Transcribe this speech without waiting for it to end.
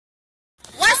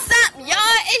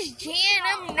it's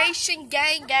GNM Nation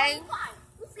Gang Gang.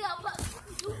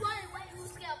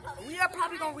 We are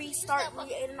probably gonna restart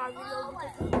re-editing our video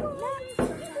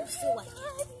because feel like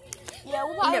it. Yeah,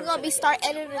 we're probably gonna start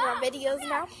editing our videos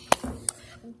now.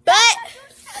 But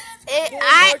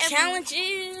I am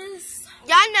challenges.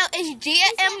 Y'all know it's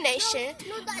GNM Nation.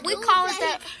 We call it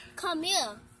that. Come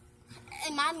here.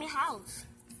 In mommy house.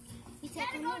 He said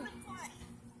come here.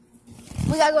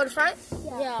 We gotta go to the front.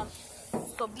 Yeah.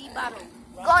 So be bottle.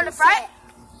 Go in the front.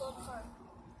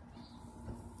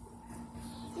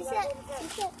 He said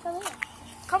come here.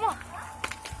 Come on.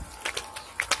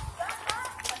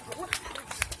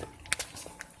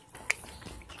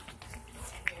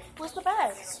 What's the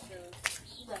bags?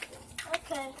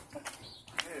 Okay.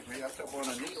 I step on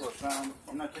a needle or something.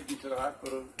 I'm not taking you to the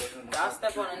hospital. Y'all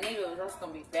step on a needle, that's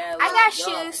gonna be bad. I got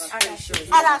shoes. I got shoes.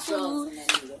 I got shoes.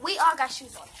 We all got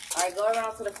shoes on. All right, go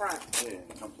around to the front. Yeah,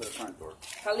 come to the front door.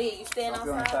 Khalid, you staying I'll be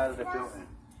on the outside? side of the building.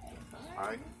 All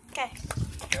right. Okay.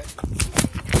 Okay.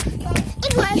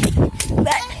 Anyway,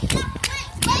 but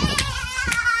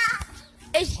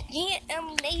it's GNM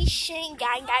Nation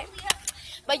Gang Gang.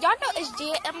 But y'all know it's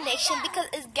GNM Nation because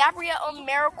it's Gabrielle on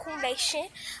Miracle Nation.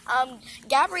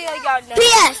 Gabrielle, y'all know.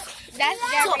 P.S. That's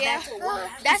Gabrielle.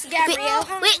 That's Gabrielle.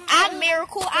 I'm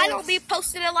Miracle. I don't be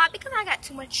posting a lot because I got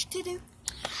too much to do.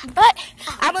 But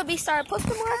I'm gonna be starting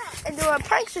posting more and doing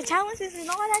pranks and challenges and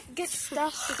all that good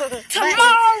stuff tomorrow. I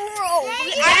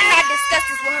did not discuss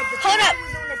this with her. But hold up.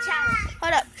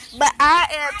 Hold up. But I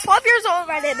am 12 years old.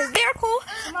 My name is Miracle.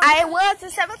 I was in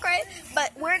 7th grade,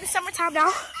 but we're in the summertime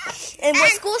now. And when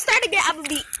school starts again, I'm gonna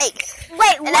be 8.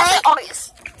 Wait, And that's in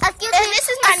August. Excuse And me. this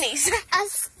is my niece.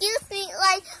 Excuse me,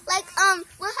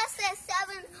 when I said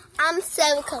 7, I'm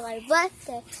 7 because my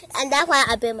birthday. And that's why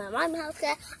I built my mom's house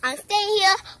there. I'm staying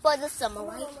here for the summer,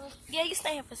 right? Yeah, you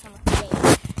stay here for summer.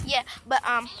 Yeah, but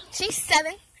she's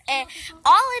 7, and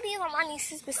all of these are my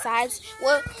nieces. Besides,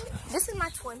 well, this is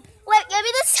my twin. Wait, let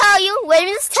me just tell you.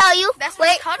 That's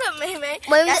Wait. hold up, man. Wait,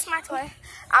 That's my twin.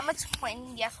 I'm a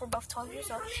twin. Yes, we're both 12 years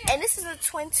old, and this is a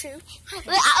twin too.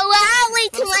 I'll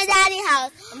wait to my daddy's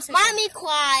house. Mommy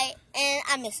quiet, and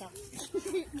I miss her.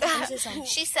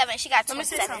 She's 7. She got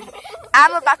 27.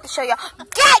 I'm about to show y'all. Put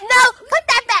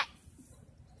that back.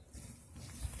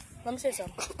 Let me say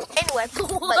something. Anyway,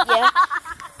 but yeah.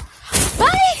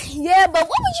 But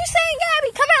what was you saying,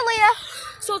 Gabby? Come here, Leah.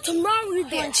 So tomorrow we're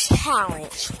doing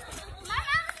challenge.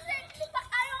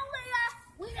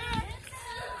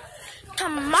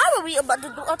 Tomorrow we about to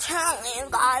do a challenge,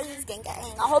 guys. Gang,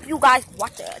 gang. I hope you guys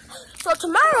watch it. So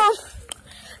tomorrow,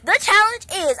 the challenge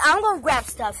is I'm gonna grab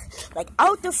stuff like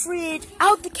out the fridge,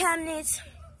 out the cabinets.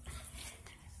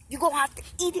 You gonna have to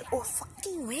eat it or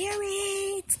fucking wear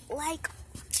it. Like,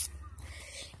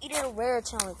 eat it or wear it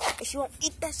challenge. If you don't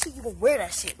eat that shit, you gonna wear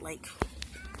that shit. Like,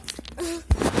 wear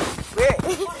it.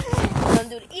 You're gonna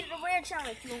do the eat it or wear it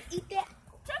challenge. You gonna eat that?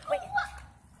 Wait.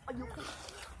 Are you okay?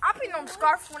 I'm putting on the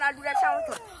scarf when I do that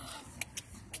challenge.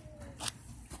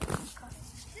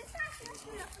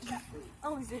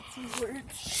 Oh, is it 2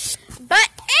 words? But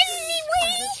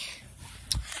anyway,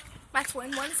 my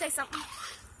twin wanted to say something.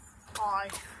 Hi.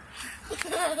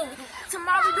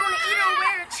 Tomorrow we're doing the eat or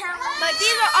wear it challenge. But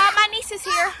these are all my nieces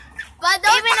here. But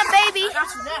don't Even a baby.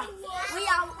 Got you now. We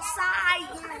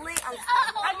outside getting lit.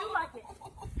 How you like it?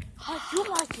 How you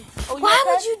like it? Oh, Why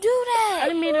would you do I that?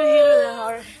 didn't mean to hit her that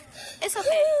hard. It's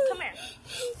okay. Come here.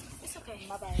 It's okay.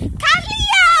 My bad.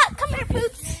 Kalia! Come here,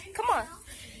 Poots. Come on.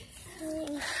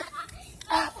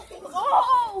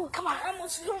 Oh, come on. I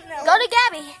almost flew now. Go to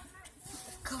Gabby.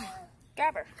 Come on.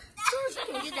 Grab her.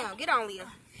 Get down. Get on,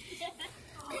 Leah.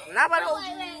 Not about to hold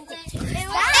you.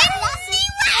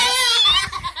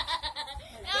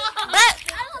 But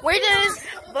we're just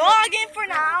vlogging for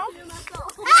now.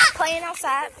 Playing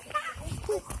outside.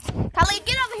 Kalia,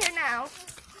 get over here now.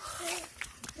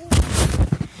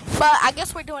 But I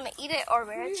guess we're doing an eat it or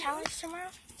wear it challenge tomorrow.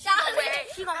 She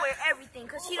gonna wear everything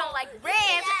because she don't like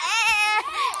Ranch.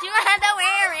 You gonna have to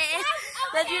wear it.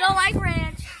 But you don't like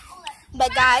ranch.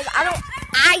 But guys, I don't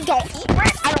eat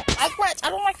ranch. I don't like ranch. I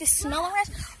don't like the smell of ranch.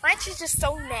 Ranch is just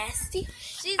so nasty.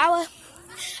 I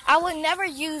would never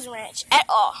use ranch at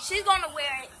all. She's gonna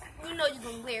wear it. You know you're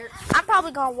gonna wear it. I'm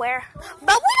probably gonna wear,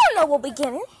 but we don't know what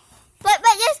beginning. But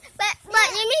let me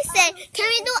say, can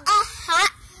we do a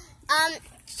hot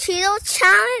Cheeto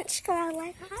challenge?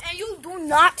 And you do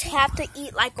not have to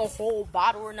eat like a whole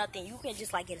bottle or nothing. You can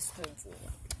just like get a spoonful.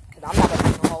 Cause I'm not gonna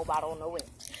eat a whole bottle, no way.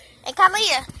 And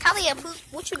Kalia,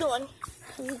 what you doing?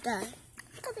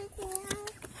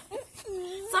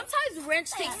 Sometimes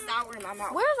ranch tastes sour in my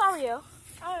mouth. Where's Ario?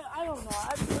 I don't know.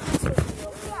 I just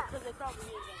because it probably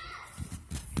is.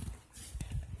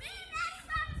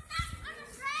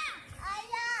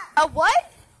 A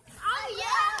what? Oh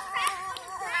yeah.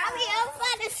 I'm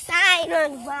found a sign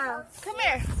on the ground. Come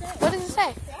here. What does it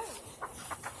say?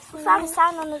 I found a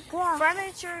sign on the ground.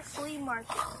 Furniture flea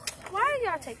market. Why do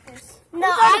y'all take this? No,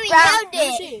 I already yelled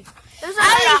it.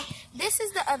 This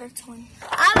is the other twin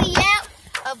I already yelled.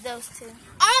 of those two.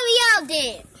 I already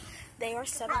yelled it. They are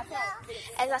separate,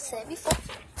 as I said before.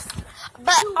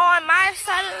 But on my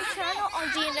side of the channel, on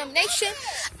GNM Nation,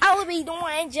 I will be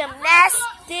doing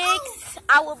gymnastics.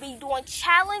 I will be doing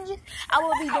challenges. I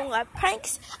will be doing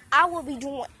pranks. I will be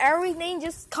doing everything.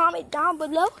 Just comment down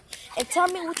below and tell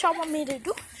me what y'all want me to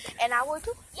do, and I will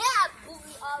do. Yeah,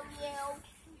 Booby Ariel.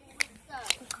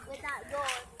 Without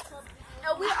yours.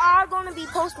 And we are going to be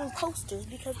posting posters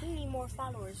because we need more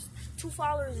followers. 2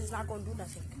 followers is not going to do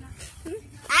nothing.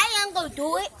 I am gonna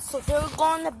do it. So they're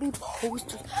going to be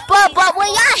posters. But when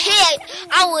y'all hit,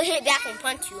 I will hit back and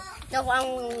punch you. No, I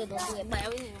won't really do it. But I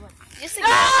really will. Just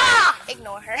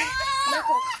ignore her.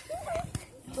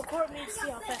 Record me to see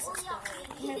how fast it's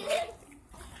going.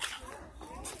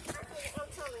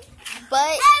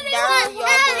 But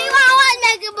Everyone was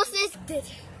making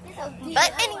decisions. But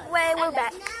anyway, we're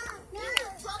back.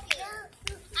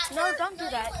 No, don't do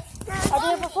that. I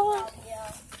did it before. Aria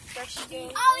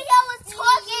was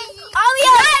talking.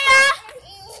 Aria!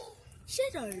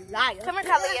 She's a liar. Come here,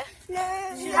 Kalia.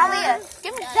 Kalia,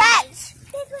 give me that.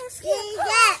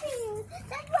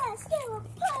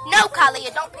 No,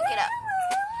 Kalia, don't pick it up.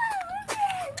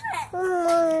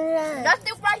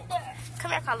 Nothing right there.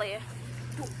 Come here, Kalia.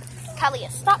 Kalia,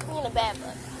 stop being a bad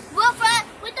bug. Wilfred,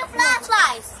 with the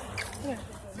flashlights.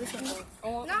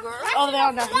 Oh, they're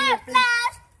on the here.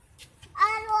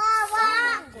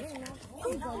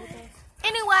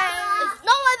 Anyway,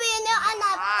 No one being there. I'm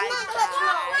not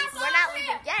we're not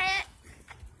leaving yet.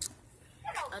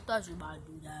 I thought you were about to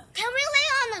do that. Can we lay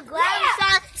on the ground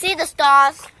and see the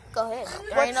stars? Go ahead.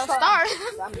 There ain't no stars.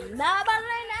 I'm not about to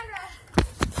lay down.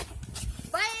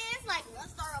 But it's like one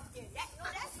star up there.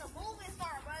 That's a moving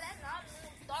star, bro. That's not a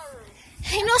little star.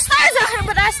 Ain't no stars out here,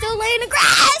 but I still lay in the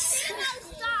grass.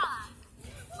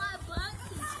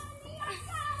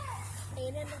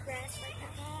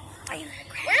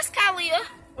 Where's Kalia?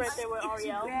 Right there with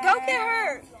Ariel. Go get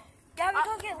her. Gabby,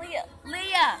 go get Leah.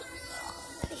 Leah.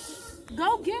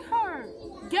 Go get her.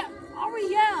 Get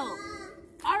Ariel.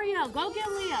 Ariel, go get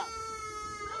Leah.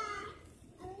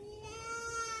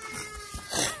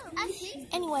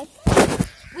 Anyway,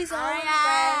 we saw Ariel. in the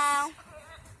grass.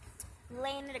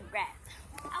 Laying in the grass.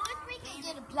 I wish we could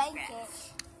get a blanket.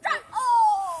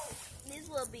 Oh, this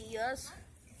will be us.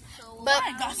 But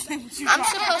I'm supposed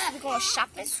to be going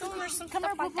shopping soon or something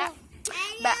like that.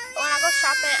 But when I go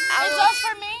shopping,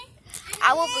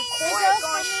 I will record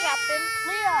going shopping.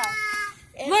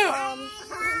 And, what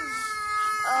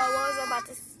was I about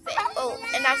to say? Oh,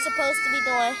 and I'm supposed to be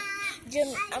doing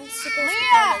I'm supposed to be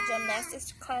going to gymnastics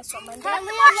class on Monday. If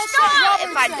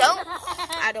I don't,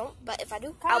 I don't. But if I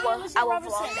do, I will vlog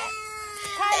that.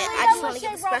 And I just want to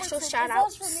give a special shout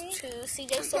out to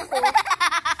CJ So Cool,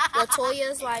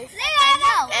 Latoya's Life,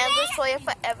 and Latoya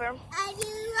Forever,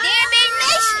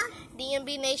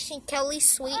 DMB Nation, Kelly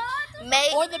Sweet,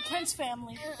 May, Or the Prince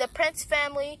family. the Prince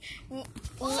family,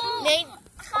 Nate,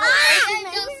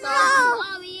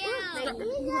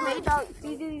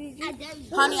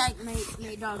 Pontiac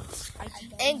made dog.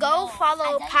 and go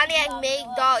follow Pontiac Made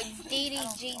Dog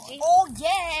DDGG. Oh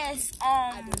yes.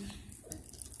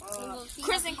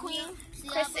 Chris and Queen.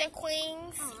 Chris and Queen.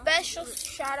 Special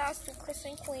shout outs to Chris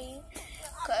and Queen.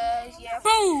 Cause yeah.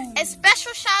 Boom. And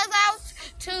special shout outs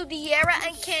to De'Ara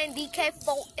and Ken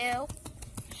DK4L.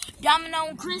 Domino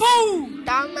and Chris. Boom.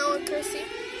 Domino and Chrissy.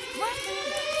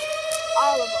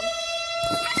 All of them.